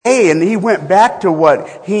day, and he went back to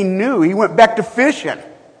what he knew. He went back to fishing.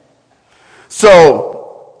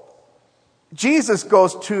 So, Jesus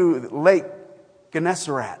goes to Lake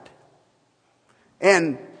Gennesaret.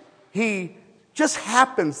 And he just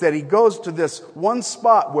happens that he goes to this one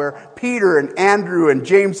spot where Peter and Andrew and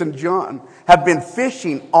James and John have been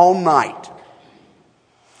fishing all night.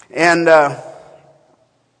 And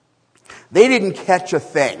they didn't catch a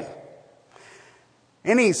thing.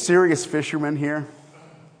 Any serious fishermen here?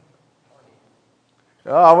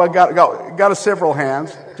 Oh, well, got several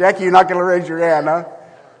hands. Jackie, you're not going to raise your hand, huh?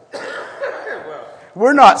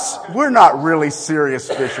 We're not really serious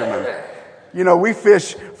fishermen. You know, we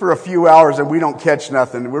fish for a few hours and we don't catch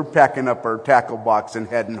nothing. We're packing up our tackle box and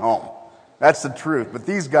heading home. That's the truth. But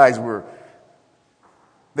these guys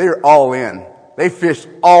they're all in. They fished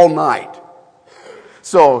all night.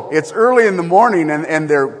 So it's early in the morning and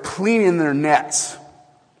they're cleaning their nets.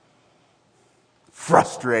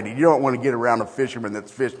 Frustrated. You don't want to get around a fisherman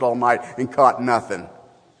that's fished all night and caught nothing.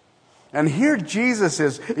 And here Jesus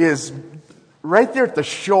is right there at the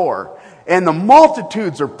shore, and the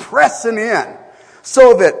multitudes are pressing in,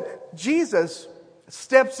 so that Jesus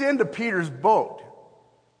steps into Peter's boat.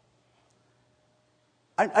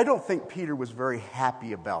 I don't think Peter was very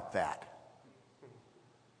happy about that.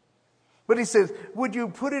 But he says, would you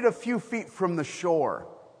put it a few feet from the shore?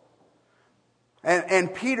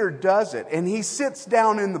 And Peter does it, and he sits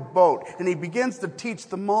down in the boat, and he begins to teach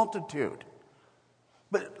the multitude.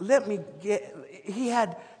 But he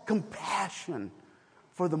had compassion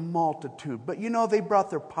for the multitude. But you know, they brought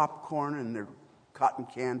their popcorn and their cotton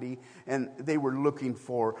candy, and they were looking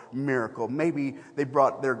for a miracle. Maybe they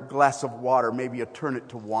brought their glass of water, maybe turn it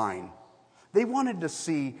to wine. They wanted to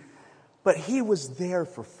see, but he was there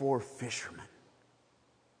for 4 fishermen.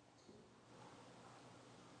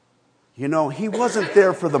 You know, he wasn't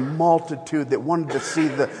there for the multitude that wanted to see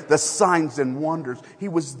the signs and wonders. He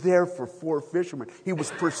was there for 4 fishermen. He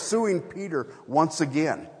was pursuing Peter once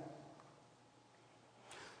again.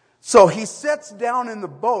 So he sits down in the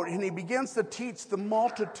boat and he begins to teach the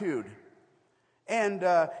multitude. And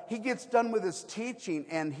he gets done with his teaching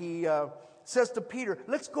and he says to Peter,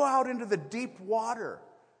 let's go out into the deep water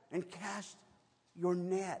and cast your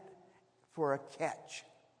net for a catch.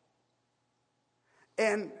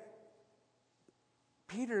 And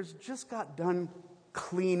Peter's just got done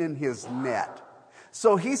cleaning his net.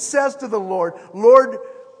 So he says to the Lord, Lord,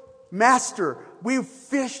 Master, we've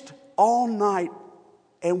fished all night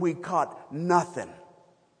and we caught nothing.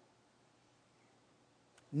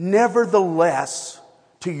 Nevertheless,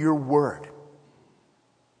 to your word.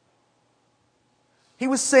 He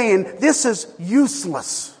was saying, this is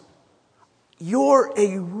useless. You're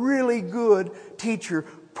a really good teacher,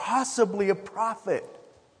 possibly a prophet.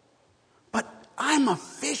 But I'm a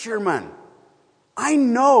fisherman. I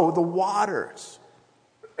know the waters.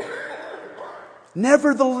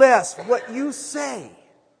 Nevertheless, what you say.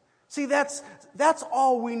 See, that's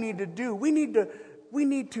all we need to do. We need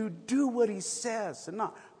to do what he says and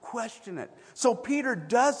not question it. So Peter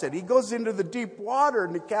does it. He goes into the deep water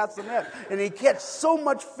and he casts the net. And he catches so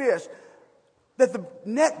much fish that the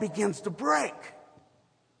net begins to break.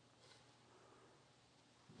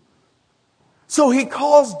 So he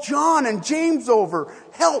calls John and James over.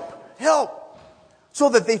 Help, help. So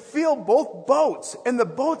that they fill both boats and the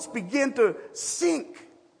boats begin to sink.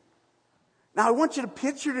 Now I want you to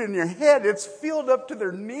picture it in your head. It's filled up to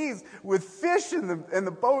their knees with fish in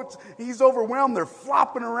the boats. He's overwhelmed. They're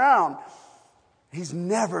flopping around. He's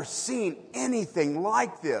never seen anything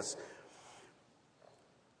like this.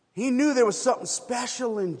 He knew there was something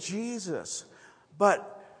special in Jesus.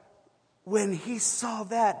 But when he saw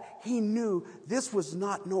that, he knew this was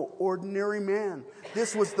not no ordinary man.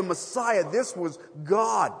 This was the Messiah. This was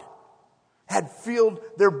God. Had filled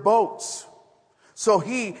their boats. So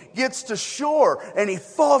he gets to shore and he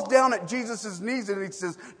falls down at Jesus' knees and he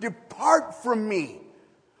says, "Depart from me,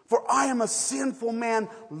 for I am a sinful man,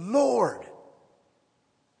 Lord."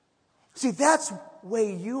 See, that's the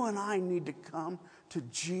way you and I need to come to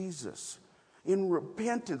Jesus in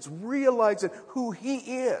repentance, realizing who he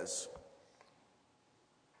is.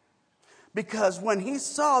 Because when he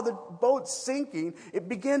saw the boat sinking, it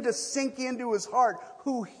began to sink into his heart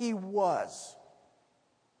who he was.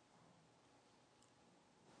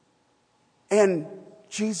 And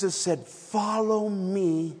Jesus said, "Follow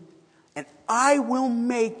me, and I will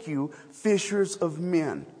make you fishers of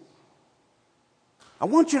men." I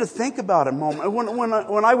want you to think about it a moment.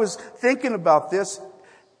 When I was thinking about this,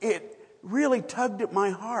 it really tugged at my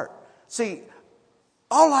heart. See,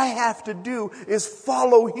 all I have to do is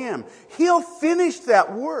follow him. He'll finish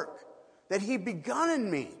that work that he begun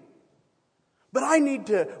in me. But I need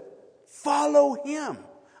to follow him.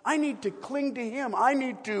 I need to cling to him. I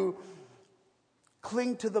need to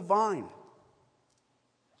cling to the vine.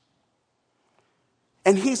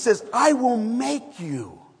 And he says, I will make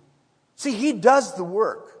you. See, he does the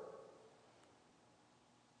work.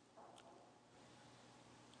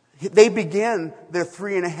 They began their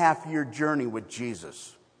 3.5-year journey with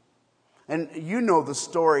Jesus. And you know the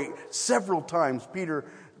story. Several times Peter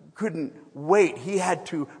couldn't wait. He had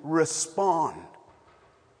to respond.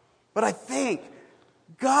 But I thank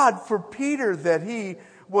God for Peter that he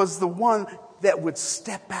was the one that would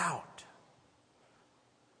step out.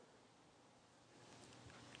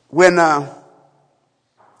 When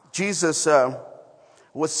Jesus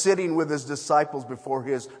was sitting with his disciples before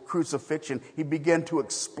his crucifixion, he began to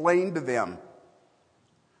explain to them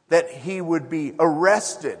that he would be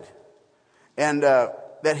arrested and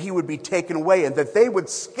that he would be taken away and that they would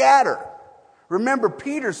scatter. Remember,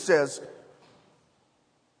 Peter says,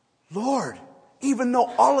 Lord, even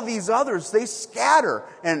though all of these others, they scatter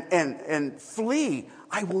and flee,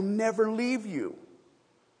 I will never leave you.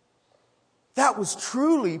 That was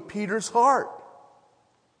truly Peter's heart.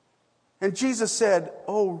 And Jesus said,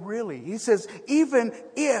 oh, really? He says, even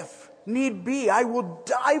if need be, I will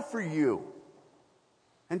die for you.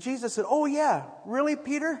 And Jesus said, oh, yeah, really,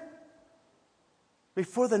 Peter?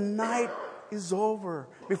 Before the night is over,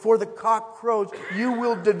 before the cock crows, you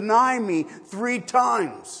will deny me 3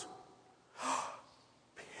 times.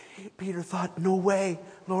 Peter thought, no way,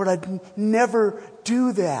 Lord, I'd never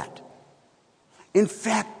do that. In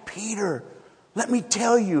fact, Peter, let me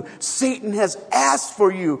tell you, Satan has asked for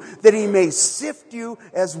you that he may sift you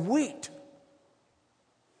as wheat.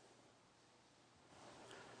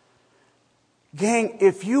 Gang,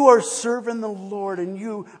 if you are serving the Lord and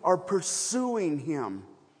you are pursuing him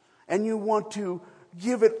and you want to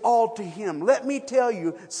give it all to him, let me tell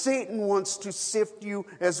you, Satan wants to sift you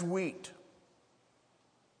as wheat.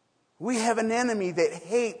 We have an enemy that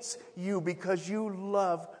hates you because you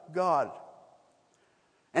love God.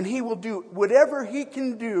 And he will do whatever he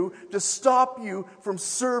can do to stop you from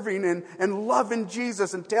serving and loving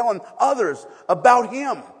Jesus and telling others about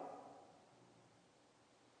him.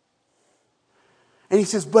 And he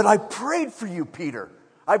says, but I prayed for you, Peter.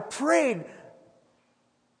 I prayed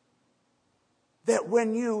that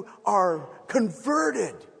when you are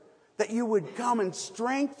converted, that you would come and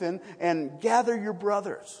strengthen and gather your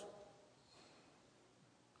brothers.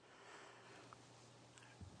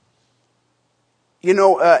 You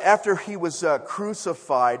know, after he was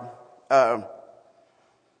crucified,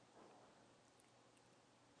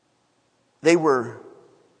 they were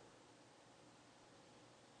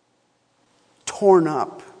torn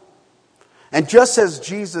up. And just as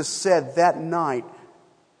Jesus said that night,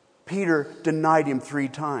 Peter denied him 3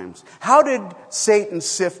 times. How did Satan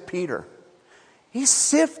sift Peter? He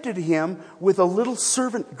sifted him with a little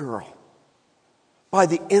servant girl by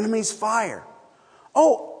the enemy's fire.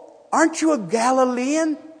 Oh, aren't you a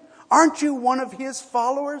Galilean? Aren't you one of his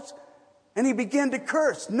followers? And he began to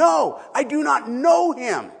curse. No, I do not know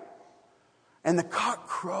him. And the cock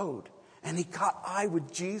crowed, and he caught eye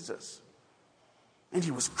with Jesus. And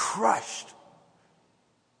he was crushed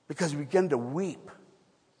because he began to weep.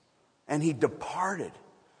 And he departed.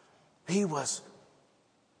 He was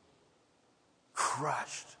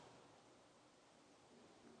crushed.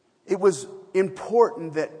 It was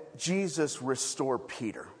important that Jesus restore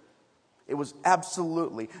Peter. It was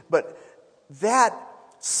absolutely. But that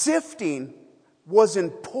sifting was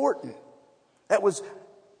important. That was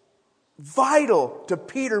vital to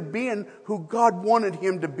Peter being who God wanted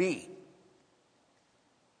him to be.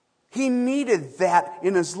 He needed that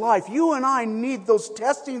in his life. You and I need those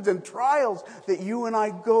testings and trials that you and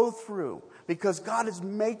I go through. Because God is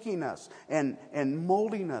making us and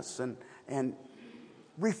molding us and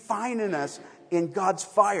refining us in God's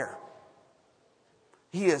fire.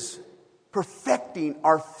 He is perfecting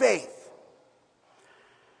our faith.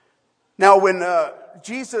 Now, when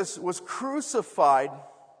Jesus was crucified,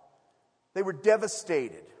 they were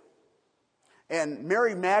devastated. And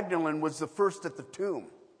Mary Magdalene was the first at the tomb.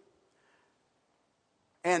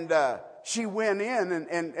 And she went in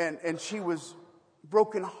and she was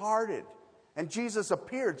brokenhearted. And Jesus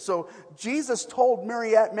appeared. So Jesus told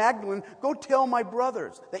Mary Magdalene, go tell my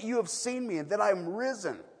brothers that you have seen me and that I am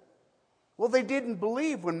risen. Well, they didn't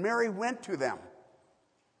believe when Mary went to them.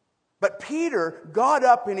 But Peter got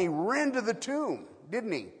up and he ran to the tomb,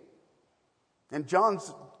 didn't he? And John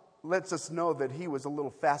lets us know that he was a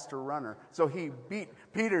little faster runner. So he beat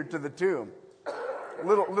Peter to the tomb.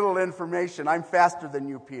 Little information. I'm faster than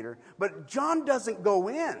you, Peter. But John doesn't go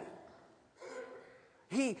in.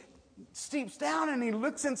 He steeps down and he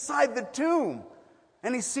looks inside the tomb.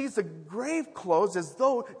 And he sees the grave clothes as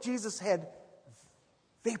though Jesus had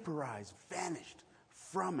vaporized, vanished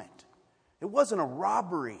from it. It wasn't a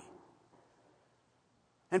robbery.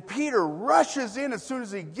 And Peter rushes in as soon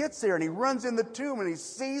as he gets there, and he runs in the tomb and he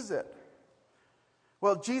sees it.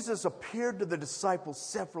 Well, Jesus appeared to the disciples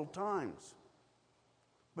several times,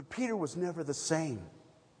 but Peter was never the same.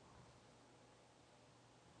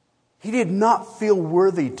 He did not feel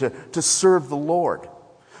worthy to serve the Lord.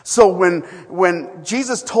 So when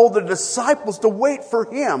Jesus told the disciples to wait for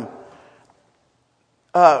him,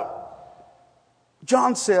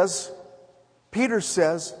 John says, Peter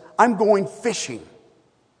says, I'm going fishing.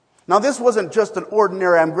 Now this wasn't just an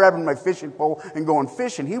ordinary, I'm grabbing my fishing pole and going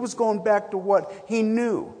fishing. He was going back to what he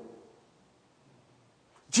knew.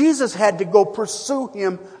 Jesus had to go pursue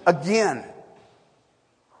him again.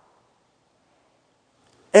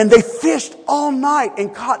 And they fished all night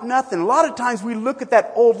and caught nothing. A lot of times we look at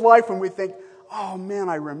that old life and we think, oh man,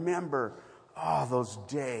 I remember, those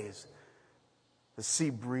days. The sea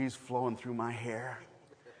breeze flowing through my hair.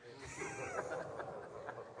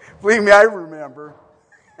 Believe me, I remember.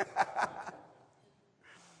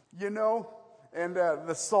 And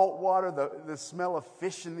the salt water, the smell of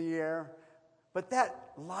fish in the air. But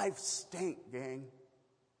that life stank, gang.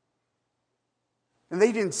 And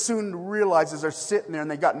they didn't soon realize as they're sitting there and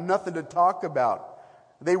they got nothing to talk about.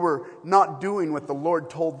 They were not doing what the Lord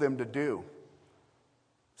told them to do.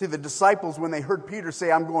 See, the disciples, when they heard Peter say,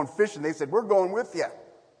 I'm going fishing, they said, we're going with you.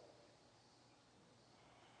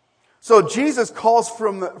 So Jesus calls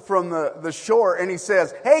from the shore and he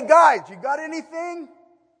says, hey guys, you got anything?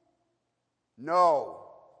 No.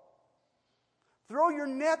 Throw your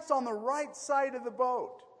nets on the right side of the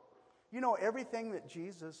boat. You know, everything that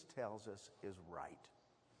Jesus tells us is right.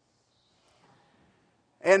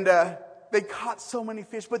 And they caught so many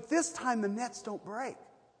fish, but this time the nets don't break.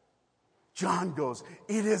 John goes,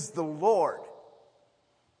 it is the Lord.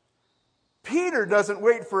 Peter doesn't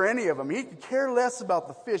wait for any of them. He could care less about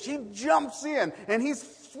the fish. He jumps in and he's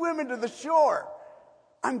swimming to the shore.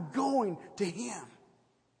 I'm going to him.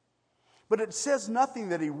 But it says nothing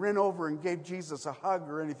that he ran over and gave Jesus a hug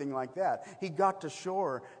or anything like that. He got to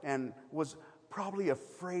shore and was probably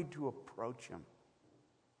afraid to approach him.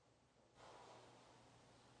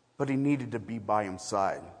 But he needed to be by his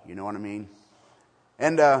side. You know what I mean?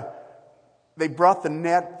 And they brought the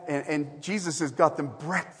net, and Jesus has got them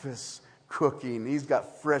breakfast cooking. He's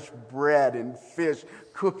got fresh bread and fish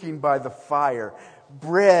cooking by the fire.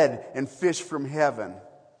 Bread and fish from heaven.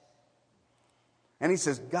 And he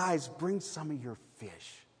says, guys, bring some of your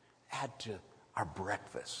fish. Add to our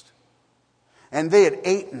breakfast. And they had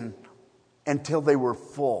eaten until they were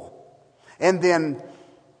full. And then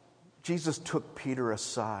Jesus took Peter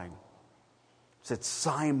aside. Said,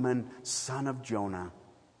 Simon, son of Jonah,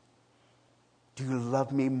 do you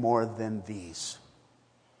love me more than these?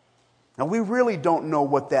 Now, we really don't know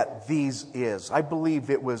what that these is. I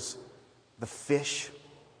believe it was the fish.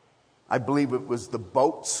 I believe it was the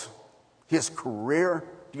boats. His career.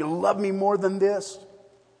 Do you love me more than this?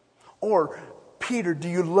 Or, Peter, do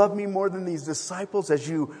you love me more than these disciples as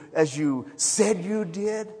you said you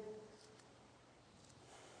did?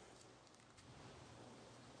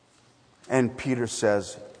 And Peter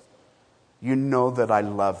says, you know that I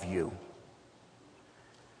love you.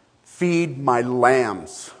 Feed my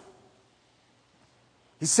lambs.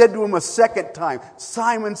 He said to him a second time,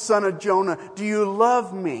 Simon, son of Jonah, do you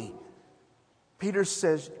love me? Peter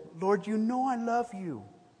says, Lord, you know I love you.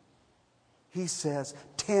 He says,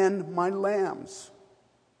 tend my lambs.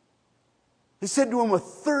 He said to him a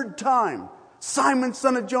third time, Simon,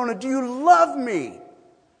 son of Jonah, do you love me?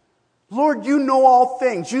 Lord, you know all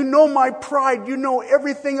things. You know my pride. You know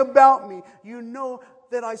everything about me. You know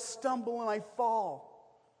that I stumble and I fall.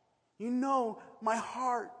 You know my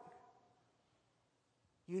heart.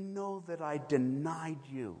 You know that I denied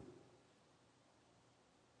you.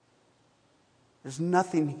 There's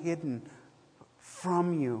nothing hidden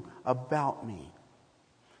from you about me.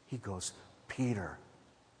 He goes, Peter,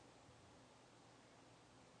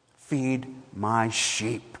 feed my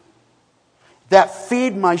sheep. That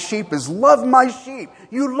feed my sheep is love my sheep.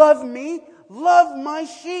 You love me, love my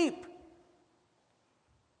sheep.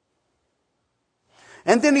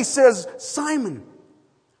 And then he says, Simon,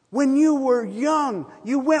 when you were young,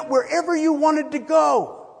 you went wherever you wanted to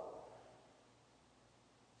go.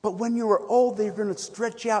 But when you are old, they're going to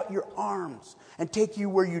stretch out your arms and take you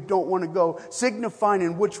where you don't want to go, signifying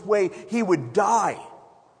in which way he would die.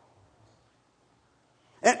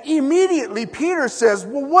 And immediately Peter says,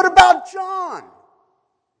 well, what about John?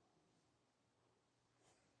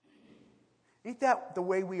 Ain't that the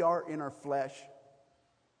way we are in our flesh?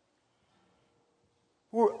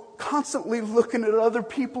 We're constantly looking at other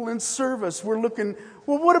people in service. We're looking,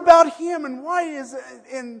 well, what about him? And why is it?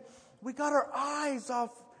 And we got our eyes off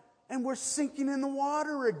and we're sinking in the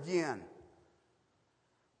water again.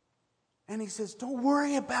 And he says, don't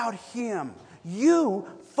worry about him. You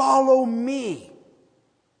follow me.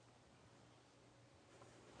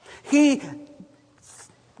 He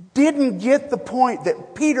didn't get the point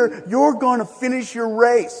that, Peter, you're going to finish your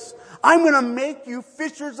race. I'm going to make you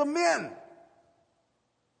fishers of men.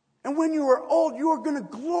 And when you are old, you are going to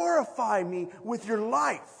glorify me with your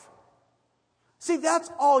life. See,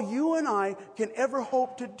 that's all you and I can ever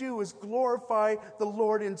hope to do, is glorify the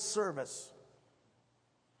Lord in service.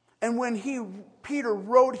 And when Peter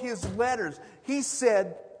wrote his letters, he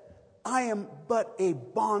said, I am but a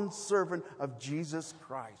bondservant of Jesus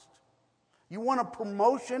Christ. You want a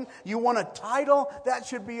promotion? You want a title? That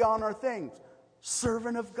should be on our things.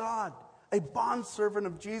 Servant of God. A bondservant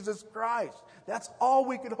of Jesus Christ. That's all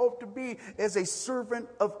we could hope to be, as a servant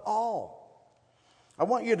of all. I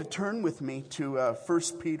want you to turn with me to 1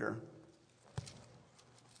 Peter.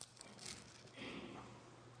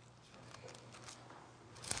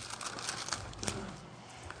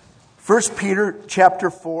 1 Peter chapter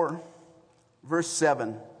 4, verse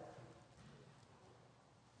 7.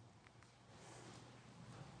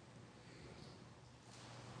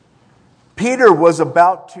 Peter was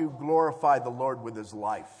about to glorify the Lord with his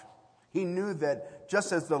life. He knew that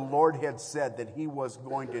just as the Lord had said that he was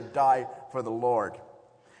going to die for the Lord.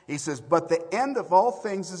 He says, but the end of all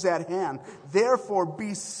things is at hand. Therefore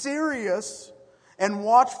be serious and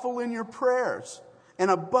watchful in your prayers. And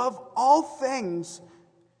above all things,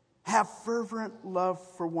 have fervent love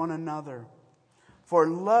for one another. For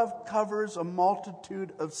love covers a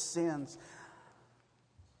multitude of sins.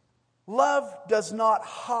 Love does not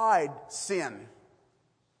hide sin.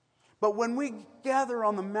 But when we gather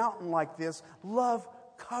on the mountain like this, love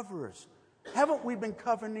covers. Haven't we been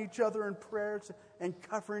covering each other in prayers and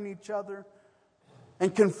covering each other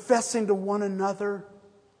and confessing to one another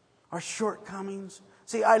our shortcomings?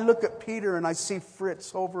 See, I look at Peter and I see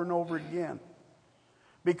Fritz over and over again.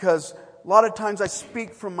 Because a lot of times I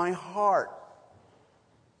speak from my heart.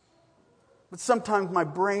 But sometimes my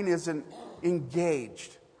brain isn't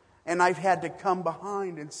engaged. And I've had to come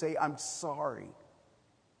behind and say, I'm sorry.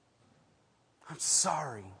 I'm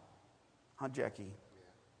sorry. Huh, Jackie?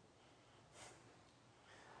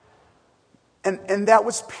 And that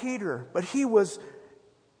was Peter. But he was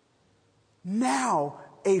now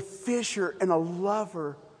a fisher and a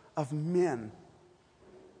lover of men.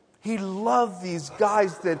 He loved these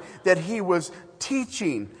guys that he was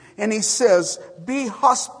teaching. And he says, be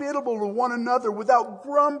hospitable to one another without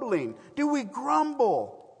grumbling. Do we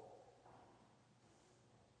grumble?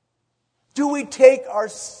 Do we take our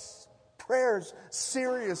prayers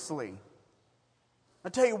seriously? I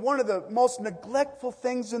tell you, one of the most neglectful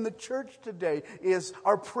things in the church today is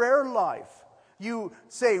our prayer life. You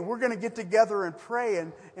say, we're going to get together and pray,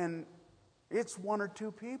 and it's one or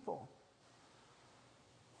two people.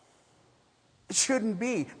 It shouldn't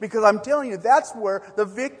be, because I'm telling you, that's where the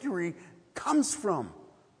victory comes from.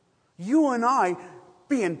 You and I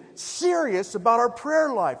being serious about our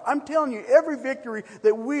prayer life. I'm telling you, every victory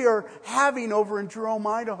that we are having over in Jerome,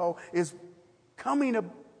 Idaho is coming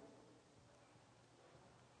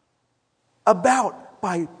about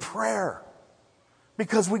by prayer.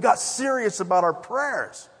 Because we got serious about our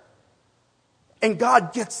prayers. And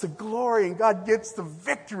God gets the glory and God gets the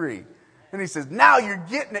victory. And He says, now you're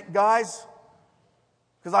getting it, guys.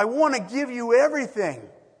 Because I want to give you everything.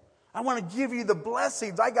 I want to give you the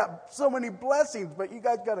blessings. I got so many blessings, but you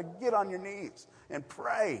guys got to get on your knees and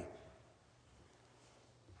pray.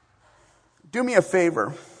 Do me a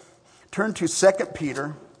favor. Turn to 2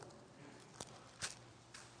 Peter.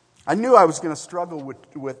 I knew I was going to struggle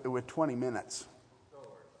with 20 minutes.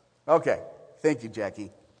 Okay. Thank you,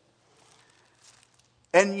 Jackie.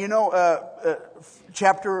 And you know,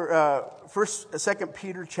 2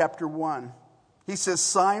 Peter chapter 1. He says,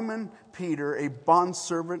 Simon Peter, a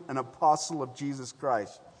bondservant and apostle of Jesus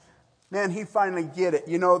Christ. Man, he finally get it.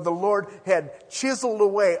 You know, the Lord had chiseled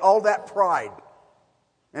away all that pride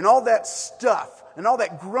and all that stuff and all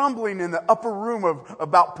that grumbling in the upper room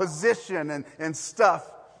about position and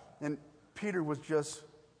stuff. And Peter was just,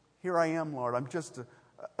 here I am, Lord. I'm just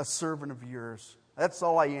a servant of yours. That's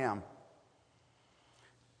all I am.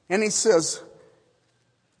 And he says,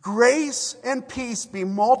 grace and peace be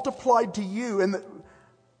multiplied to you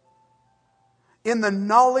in the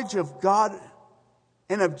knowledge of God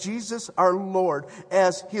and of Jesus our Lord,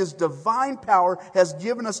 as His divine power has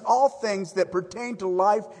given us all things that pertain to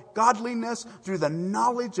life, godliness, through the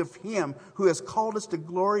knowledge of Him who has called us to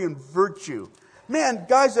glory and virtue. Man,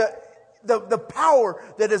 guys, the power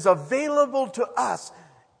that is available to us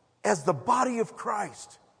as the body of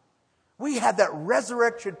Christ. We have that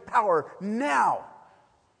resurrection power now.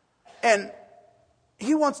 And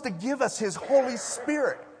He wants to give us His Holy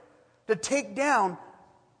Spirit to take down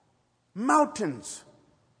mountains.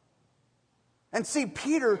 And see,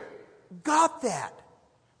 Peter got that.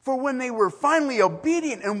 For when they were finally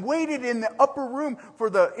obedient and waited in the upper room for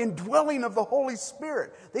the indwelling of the Holy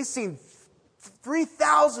Spirit, they seen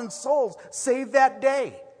 3,000 souls saved that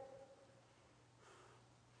day.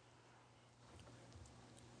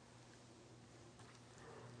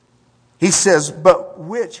 He says, but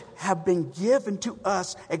which have been given to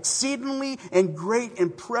us exceedingly and great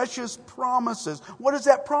and precious promises. What is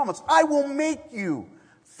that promise? I will make you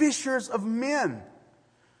fishers of men.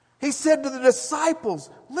 He said to the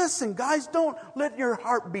disciples, listen, guys, don't let your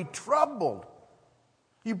heart be troubled.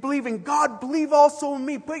 You believe in God, believe also in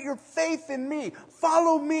me. Put your faith in me.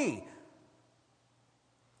 Follow me.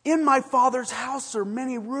 In my Father's house are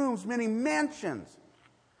many rooms, many mansions.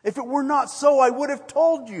 If it were not so, I would have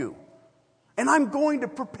told you. And I'm going to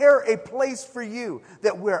prepare a place for you,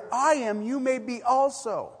 that where I am, you may be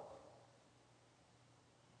also.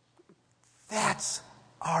 That's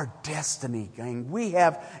our destiny, gang. We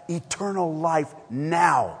have eternal life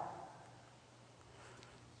now.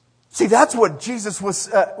 See, that's what Jesus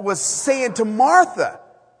was saying to Martha.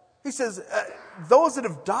 He says, those that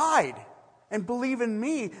have died and believe in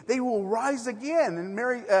me, they will rise again. And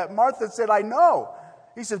Martha said, I know.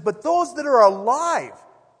 He says, but those that are alive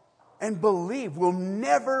and believe will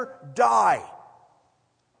never die.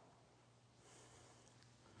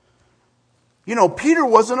 You know, Peter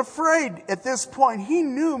wasn't afraid at this point. He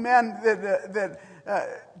knew, man, that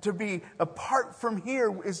to be apart from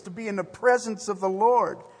here is to be in the presence of the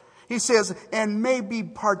Lord. He says, and may be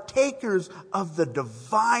partakers of the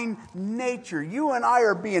divine nature. You and I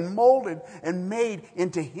are being molded and made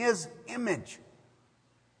into His image.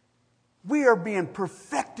 We are being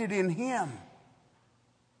perfected in Him.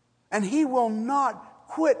 And He will not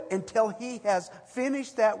quit until He has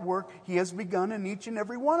finished that work He has begun in each and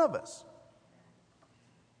every one of us.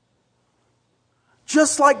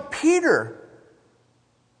 Just like Peter,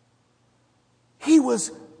 he was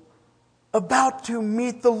about to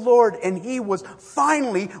meet the Lord, and he was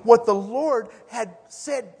finally what the Lord had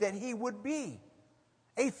said that he would be,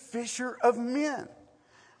 a fisher of men.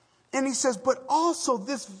 And he says, but also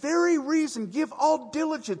this very reason, give all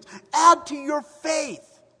diligence, add to your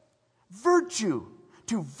faith virtue,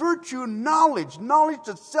 to virtue knowledge, knowledge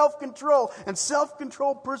to self-control, and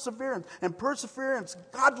self-control perseverance, and perseverance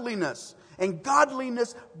godliness, and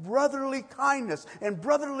godliness brotherly kindness, and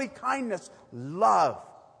brotherly kindness love.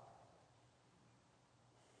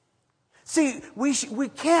 See, we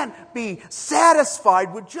can't be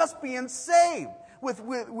satisfied with just being saved,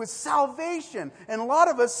 with salvation. And a lot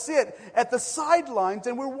of us sit at the sidelines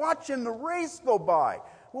and we're watching the race go by.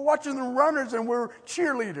 We're watching the runners and we're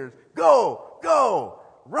cheerleaders. Go, go,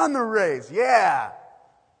 run the race, yeah.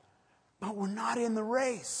 But we're not in the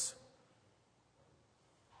race.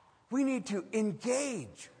 We need to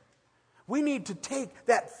engage. We need to take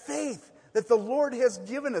that faith that the Lord has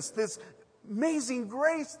given us, this amazing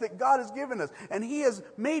grace that God has given us. And He has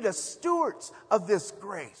made us stewards of this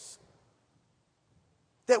grace.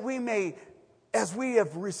 That we may, as we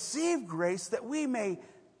have received grace, that we may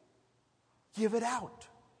give it out.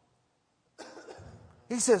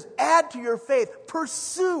 He says, add to your faith,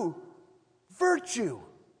 pursue virtue.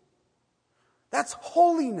 That's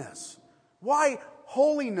holiness. Why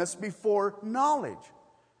holiness before knowledge?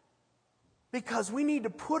 Because we need to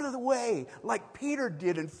put it away like Peter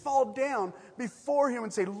did and fall down before Him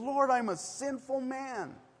and say, Lord, I'm a sinful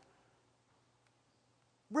man.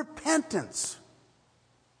 Repentance.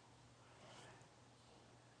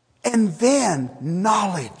 And then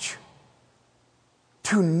knowledge.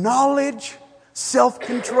 To knowledge,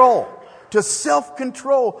 self-control. To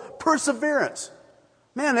self-control, perseverance.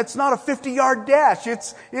 Man, it's not a 50-yard dash.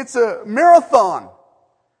 It's a marathon.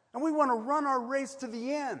 And we want to run our race to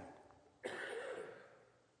the end.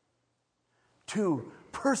 To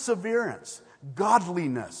perseverance,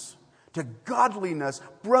 godliness. To godliness,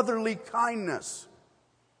 brotherly kindness.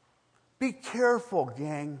 Be careful,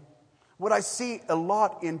 gang. What I see a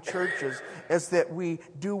lot in churches is that we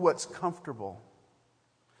do what's comfortable.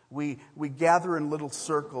 We gather in little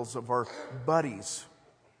circles of our buddies.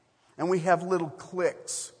 And we have little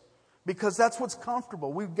cliques. Because that's what's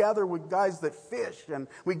comfortable. We gather with guys that fish. And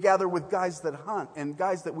we gather with guys that hunt. And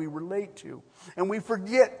guys that we relate to. And we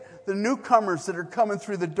forget the newcomers that are coming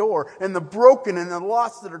through the door. And the broken and the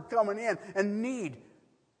lost that are coming in. And need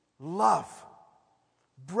love.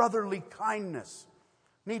 brotherly kindness,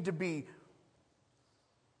 need to be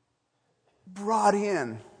brought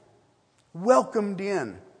in, welcomed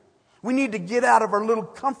in. We need to get out of our little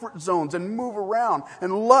comfort zones and move around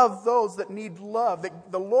and love those that need love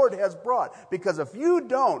that the Lord has brought. Because if you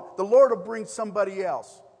don't, the Lord will bring somebody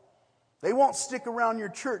else. They won't stick around your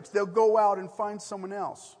church. They'll go out and find someone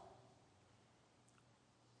else.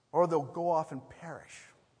 Or they'll go off and perish.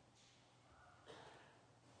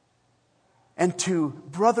 And to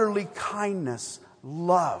brotherly kindness,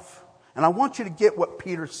 love. And I want you to get what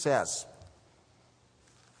Peter says.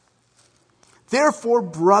 Therefore,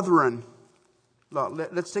 brethren,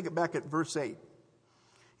 let's take it back at verse 8.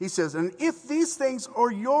 He says, and if these things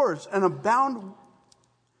are yours and abound,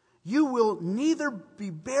 you will neither be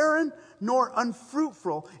barren nor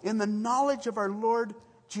unfruitful in the knowledge of our Lord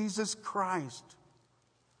Jesus Christ.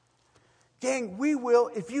 Gang, we will,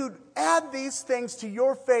 if you add these things to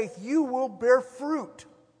your faith, you will bear fruit.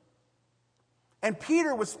 And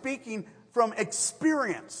Peter was speaking from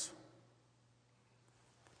experience.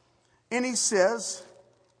 And he says,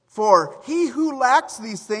 for he who lacks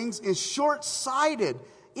these things is short-sighted,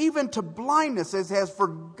 even to blindness, as has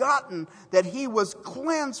forgotten that he was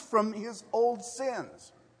cleansed from his old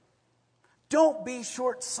sins. Don't be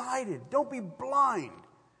short-sighted. Don't be blind.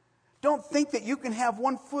 Don't think that you can have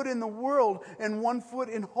one foot in the world and one foot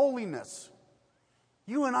in holiness.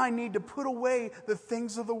 You and I need to put away the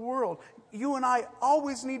things of the world. You and I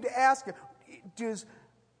always need to ask,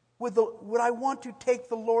 would I want to take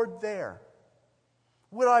the Lord there?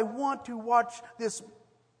 Would I want to watch this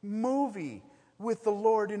movie with the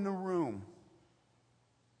Lord in the room?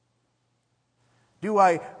 Do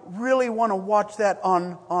I really want to watch that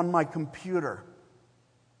on my computer?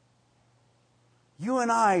 You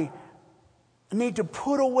and I need to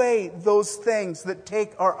put away those things that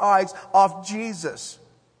take our eyes off Jesus,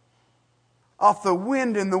 off the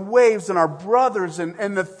wind and the waves and our brothers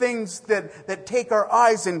and the things that take our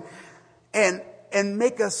eyes and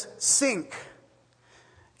make us sink.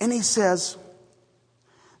 And he says,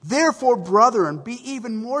 therefore, brethren, be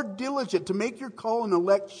even more diligent to make your call and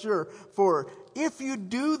elect sure. For if you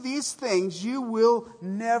do these things, you will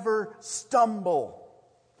never stumble.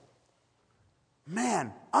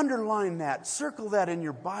 Man, underline that. Circle that in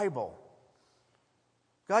your Bible.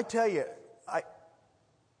 I tell you,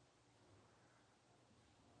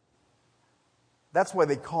 that's why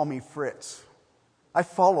they call me Fritz. I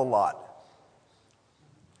fall a lot.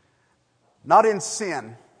 Not in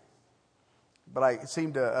sin, but I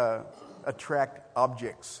seem to attract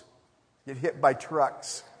objects. Get hit by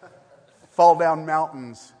trucks. Fall down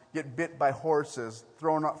mountains. Get bit by horses.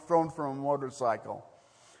 Thrown from a motorcycle.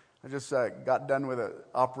 I just got done with an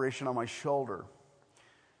operation on my shoulder.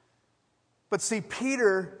 But see,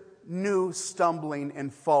 Peter knew stumbling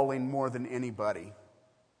and falling more than anybody.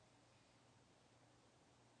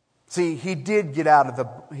 See, he did get out of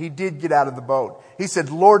the boat. He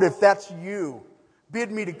said, Lord, if that's you,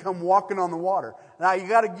 bid me to come walking on the water. Now you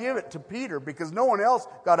got to give it to Peter because no one else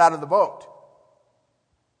got out of the boat.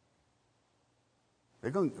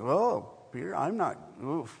 They're going, oh, Peter, I'm not.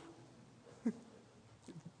 Oof.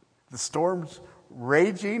 The storm's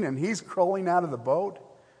raging and he's crawling out of the boat,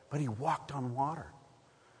 but he walked on water.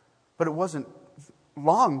 But it wasn't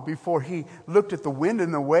long before he looked at the wind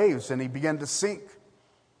and the waves and he began to sink.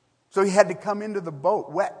 So he had to come into the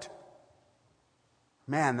boat wet.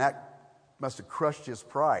 Man, that must have crushed his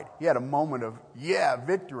pride. He had a moment of,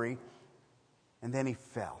 victory, and then he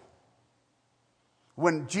fell.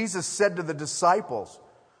 When Jesus said to the disciples,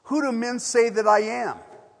 who do men say that I am?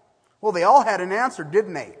 Well, they all had an answer,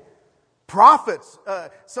 didn't they? Prophets.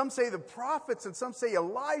 Some say the prophets, and some say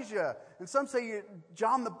Elijah, and some say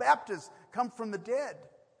John the Baptist come from the dead.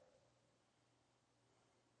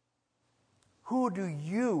 Who do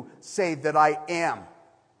you say that I am?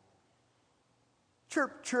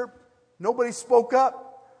 Chirp, chirp. Nobody spoke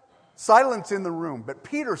up. Silence in the room. But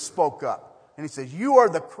Peter spoke up. And he says, you are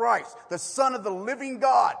the Christ, the Son of the living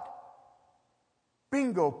God.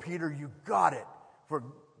 Bingo, Peter, you got it. For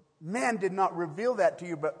man did not reveal that to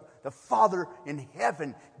you, but the Father in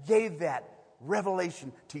heaven gave that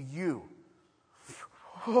revelation to you.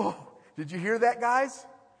 Oh, did you hear that, guys?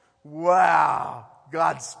 Wow,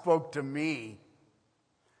 God spoke to me.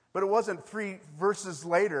 But it wasn't 3 verses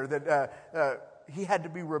later that he had to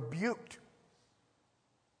be rebuked.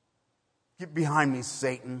 Get behind me,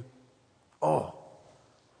 Satan. Oh.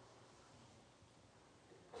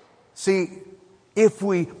 See, if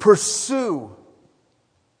we pursue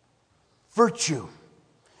virtue,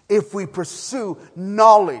 if we pursue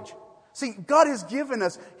knowledge. See, God has given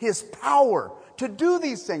us His power to do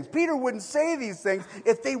these things. Peter wouldn't say these things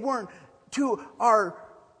if they weren't to our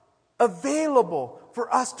available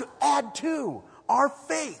for us to add to our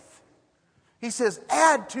faith. He says,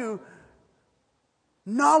 add to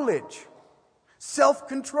knowledge,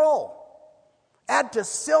 self-control. Add to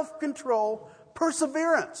self-control,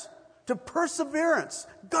 perseverance. To perseverance,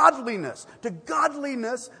 godliness. To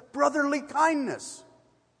godliness, brotherly kindness.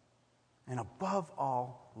 And above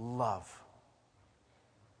all, love.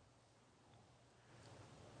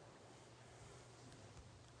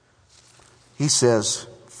 He says,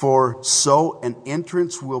 for so an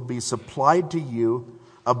entrance will be supplied to you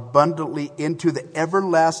abundantly into the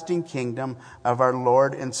everlasting kingdom of our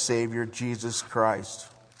Lord and Savior, Jesus Christ.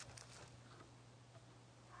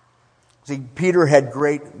 See, Peter had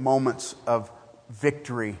great moments of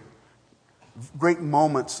victory, great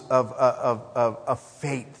moments of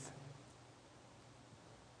faith,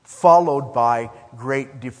 followed by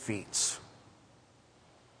great defeats.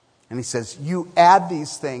 And he says, you add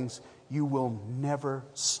these things, you will never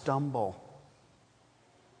stumble.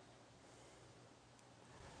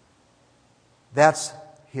 That's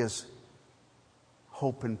his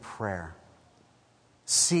hope and prayer.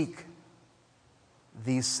 Seek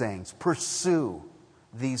these things. Pursue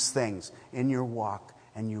these things in your walk,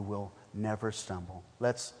 and you will never stumble.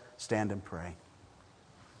 Let's stand and pray.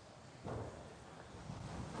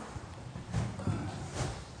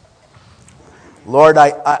 Lord,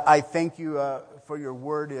 I thank you for your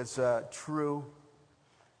word is true.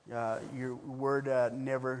 Your word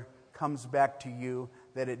never comes back to you,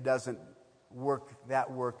 that it doesn't work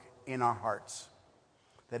in our hearts,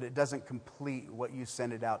 that it doesn't complete what you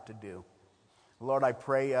sent it out to do. Lord, I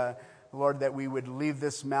pray, Lord, that we would leave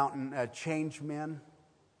this mountain changed men,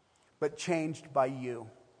 but changed by you,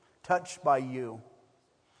 touched by you.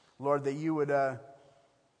 Lord, that you would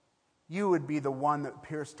be the one that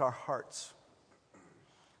pierced our hearts,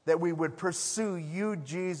 that we would pursue you,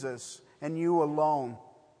 Jesus, and you alone.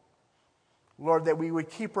 Lord, that we would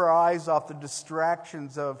keep our eyes off the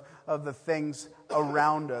distractions of the things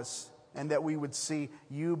around us, and that we would see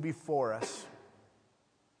you before us.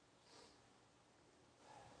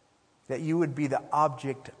 That you would be the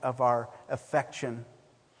object of our affection,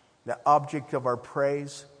 the object of our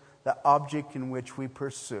praise, the object in which we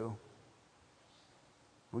pursue.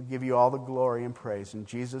 We give you all the glory and praise in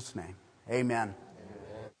Jesus' name. Amen.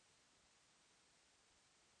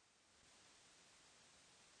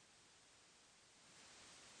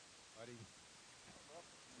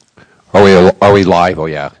 Are we live? Oh,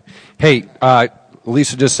 yeah. Hey,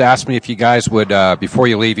 Lisa just asked me if you guys would, before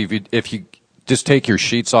you leave, if you just take your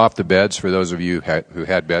sheets off the beds, for those of you who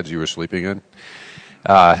had beds you were sleeping in,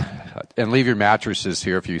 and leave your mattresses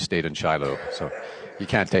here if you stayed in Shiloh, so you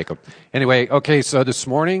can't take them. Anyway, okay, so this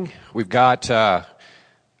morning we've got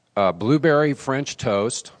blueberry French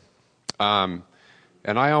toast, and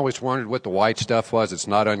I always wondered what the white stuff was. It's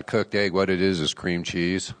not uncooked egg. What it is cream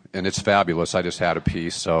cheese, and it's fabulous. I just had a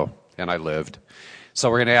piece, and I lived. So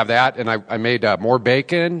we're going to have that, and I made more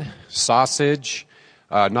bacon, sausage,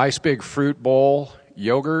 a nice big fruit bowl,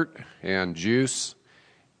 yogurt, and juice,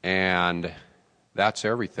 and that's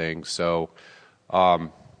everything. So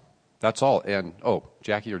that's all. And,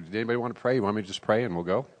 Jackie, did anybody want to pray? You want me to just pray and we'll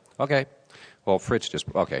go? Okay. Well, Fritz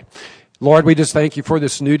okay. Lord, we just thank you for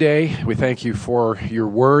this new day. We thank you for your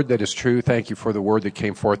word that is true. Thank you for the word that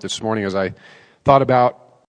came forth this morning as I thought about